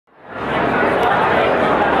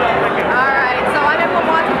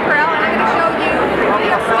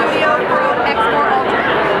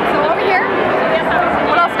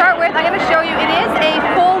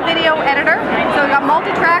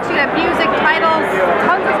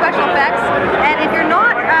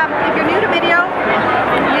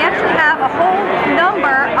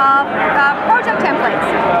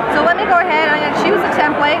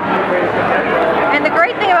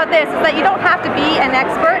this is that you don't have to be an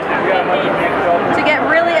expert to get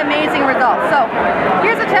really amazing results. So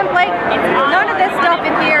here's a template. None of this stuff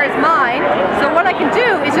in here is mine. So what I can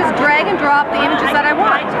do is just drag and drop the images that I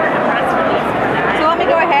want. So let me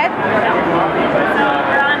go ahead.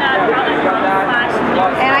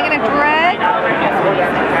 And I'm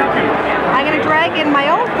going to drag in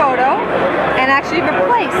my own photo and actually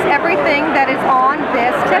replace everything that is on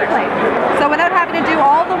this template. So without having to do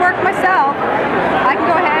all the work myself, I can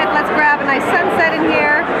go ahead, let's grab a nice sunset in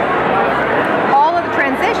here, all of the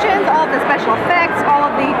transitions, all of the special effects, all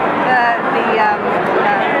of the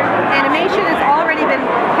animation has already been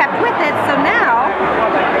kept with it. So now,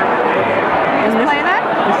 just play that.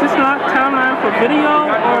 Is this not timeline for video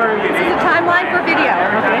or? This is a timeline for video.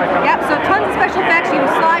 Okay. Yep, so tons of special effects. You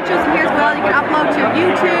can slideshows in here as well. You can upload to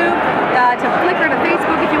YouTube.